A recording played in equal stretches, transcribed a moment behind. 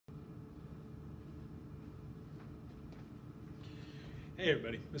Hey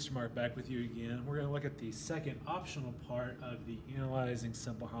everybody, Mr. Mark back with you again. We're going to look at the second optional part of the Analyzing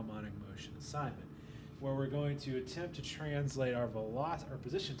Simple Harmonic Motion assignment, where we're going to attempt to translate our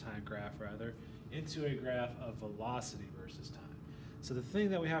position time graph into a graph of velocity versus time. So the thing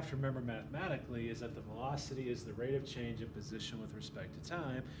that we have to remember mathematically is that the velocity is the rate of change in position with respect to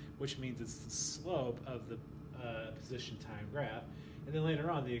time, which means it's the slope of the position time graph. And then later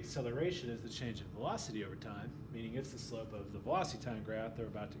on, the acceleration is the change in velocity over time, meaning it's the slope of the velocity time graph that we're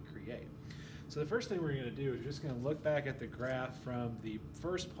about to create. So the first thing we're going to do is we're just going to look back at the graph from the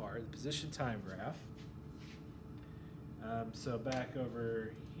first part, the position time graph. So back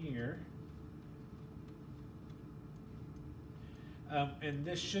over here. And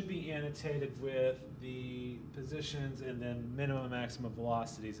this should be annotated with the positions and then minimum and maximum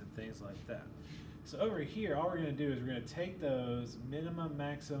velocities and things like that. So over here, all we're going to do is we're going to take those minimum,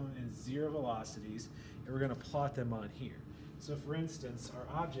 maximum, and zero velocities, and we're going to plot them on here. So for instance,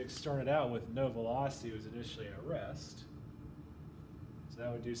 our object started out with no velocity, it was initially at rest. So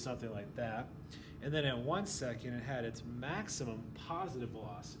that would do something like that. And then at 1 second, it had its maximum positive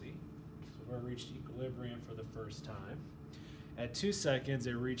velocity, so where it reached equilibrium for the first time. At 2 seconds,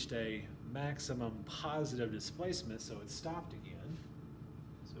 it reached a maximum positive displacement, so it stopped again.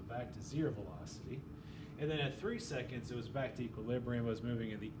 So back to zero velocity. And then at 3 seconds, it was back to equilibrium, it was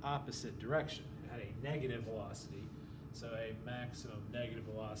moving in the opposite direction. It had a negative velocity, so a maximum negative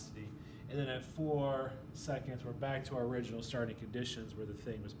velocity. And then at 4 seconds, we're back to our original starting conditions where the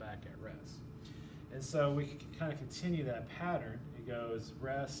thing was back at rest. And so we can kind of continue that pattern. It goes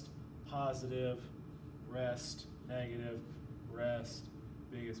rest, positive, rest, negative, rest,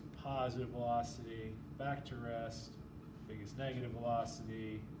 biggest positive velocity, back to rest, biggest negative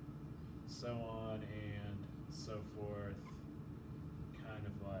velocity, so on and so forth, kind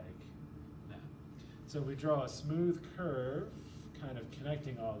of like that. So we draw a smooth curve, kind of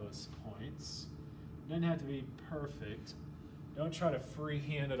connecting all those points. It doesn't have to be perfect. Don't try to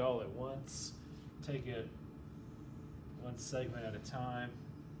freehand it all at once. Take it one segment at a time.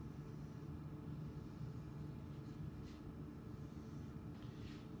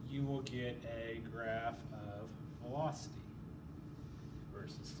 You will get a graph of velocity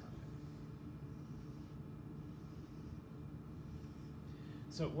versus time.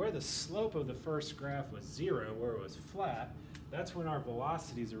 So where the slope of the first graph was zero, where it was flat, that's when our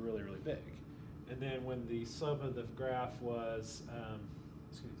velocities are really, really big. And then when the slope of the graph was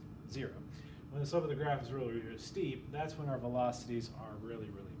zero, when the slope of the graph is really, really steep, that's when our velocities are really,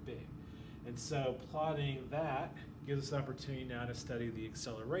 really big. And so plotting that gives us the opportunity now to study the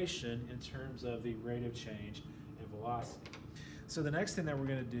acceleration in terms of the rate of change in velocity. So the next thing that we're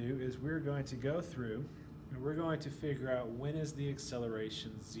going to do is we're going to go through and we're going to figure out when is the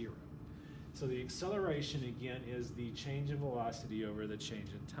acceleration zero. So the acceleration, again, is the change in velocity over the change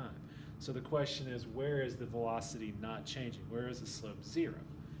in time. So the question is, where is the velocity not changing? Where is the slope zero?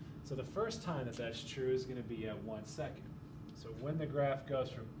 So the first time that that's true is going to be at 1 second. So when the graph goes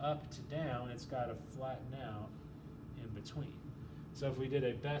from up to down, it's got to flatten out in between. So if we did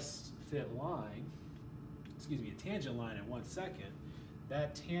a best fit line, a tangent line at 1 second,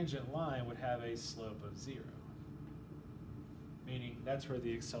 that tangent line would have a slope of zero, meaning that's where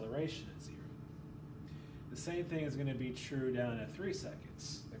the acceleration is zero. The same thing is going to be true down at 3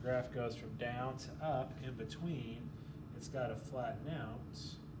 seconds. The graph goes from down to up, in between, it's got to flatten out.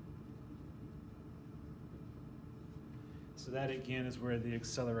 So that again is where the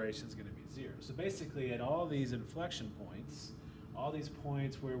acceleration is going to be zero. So basically at all these inflection points, all these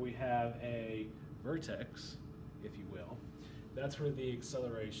points where we have a vertex, if you will, that's where the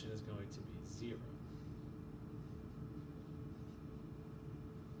acceleration is going to be zero.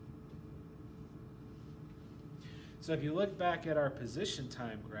 So if you look back at our position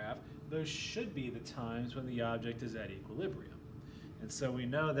time graph, those should be the times when the object is at equilibrium. And so we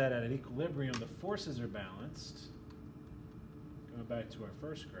know that at equilibrium the forces are balanced. Going back to our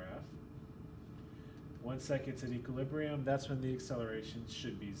first graph, 1 second it's at equilibrium, that's when the acceleration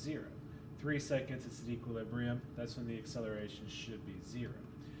should be zero. 3 seconds it's at equilibrium, that's when the acceleration should be zero.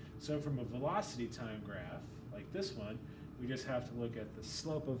 So from a velocity time graph, like this one, we just have to look at the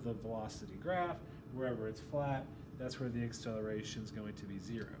slope of the velocity graph. Wherever it's flat, that's where the acceleration is going to be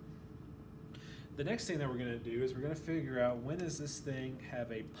zero. The next thing that we're going to do is we're going to figure out when does this thing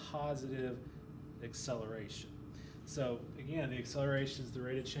have a positive acceleration. So again, the acceleration is the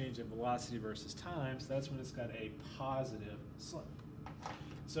rate of change in velocity versus time, so that's when it's got a positive slope.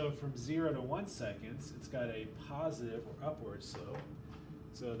 So from 0 to 1 seconds, it's got a positive or upward slope.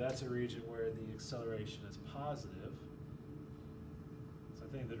 So that's a region where the acceleration is positive. So I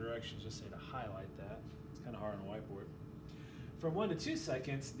think the directions just say to highlight that. It's kind of hard on a whiteboard. From 1 to 2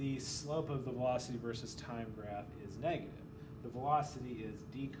 seconds, the slope of the velocity versus time graph is negative. The velocity is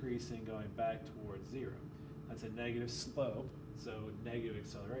decreasing, going back towards 0. That's a negative slope, so negative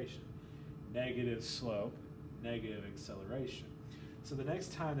acceleration. Negative slope, negative acceleration. So the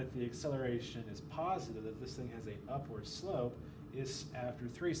next time that the acceleration is positive, that this thing has an upward slope, is after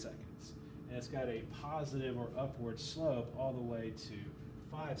 3 seconds. And it's got a positive or upward slope all the way to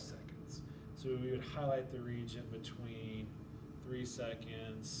 5 seconds. So we would highlight the region between 3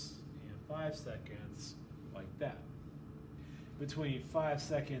 seconds and 5 seconds like that. Between 5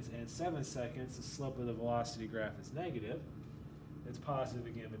 seconds and 7 seconds, the slope of the velocity graph is negative. It's positive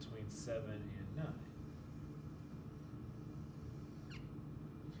again between 7 and 9.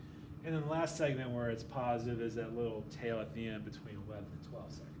 And then the last segment where it's positive is that little tail at the end between 11 and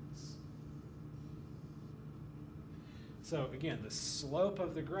 12 seconds. So again, the slope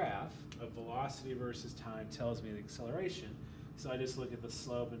of the graph of velocity versus time tells me the acceleration. So I just look at the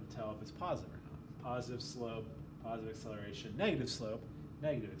slope and tell if it's positive or not. Positive slope, positive acceleration, negative slope,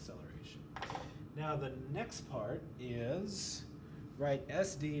 negative acceleration. Now the next part is write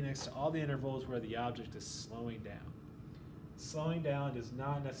SD next to all the intervals where the object is slowing down. Slowing down does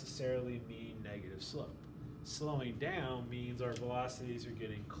not necessarily mean negative slope. Slowing down means our velocities are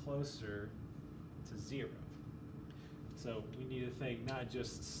getting closer to 0. So we need to think not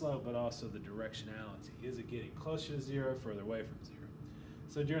just the slope, but also the directionality. Is it getting closer to 0, further away from 0?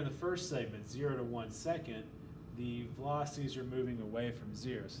 So during the first segment, 0 to 1 second, the velocities are moving away from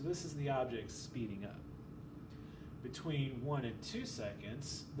 0. So this is the object speeding up. Between 1 and 2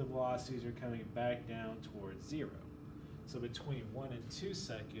 seconds, the velocities are coming back down towards 0. So between 1 and 2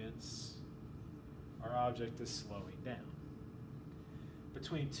 seconds, our object is slowing down.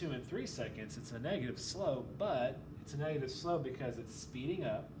 Between 2 and 3 seconds, it's a negative slope, but it's a negative slope because it's speeding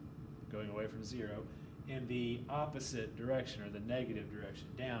up, going away from 0, in the opposite direction, or the negative direction,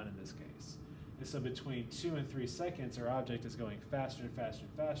 down in this case. And so between 2 and 3 seconds, our object is going faster and faster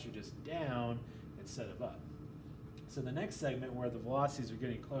and faster, just down instead of up. So the next segment where the velocities are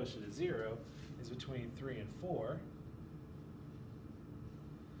getting closer to 0 is between 3 and 4.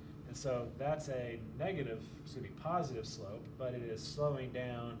 And so that's a negative, excuse me, positive slope, but it is slowing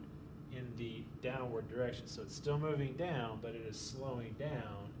down in the downward direction. So it's still moving down, but it is slowing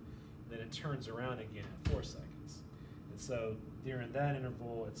down, and then it turns around again at 4 seconds. And so during that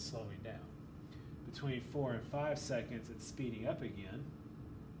interval, it's slowing down. Between 4 and 5 seconds, it's speeding up again.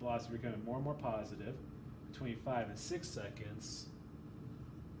 Velocity becoming more and more positive. Between 5 and 6 seconds,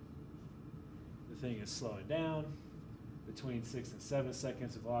 the thing is slowing down. Between 6 and 7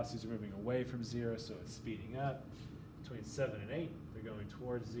 seconds, the velocities are moving away from 0, so it's speeding up. Between 7 and 8, they're going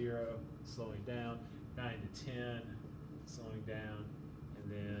towards 0, slowing down. 9 to 10, slowing down.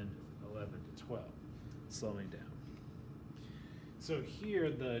 And then 11 to 12, slowing down. So here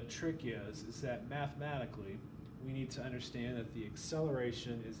the trick is that mathematically, we need to understand that the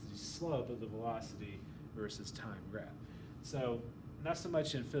acceleration is the slope of the velocity versus time graph. So not so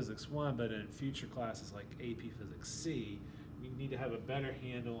much in Physics 1, but in future classes like AP Physics C, we need to have a better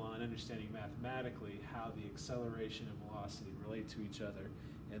handle on understanding mathematically how the acceleration and velocity relate to each other,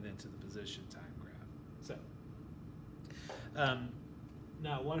 and then to the position time graph. So,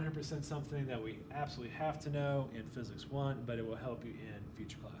 not 100% something that we absolutely have to know in Physics 1, but it will help you in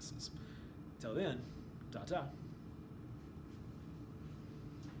future classes. Till then, ta-ta.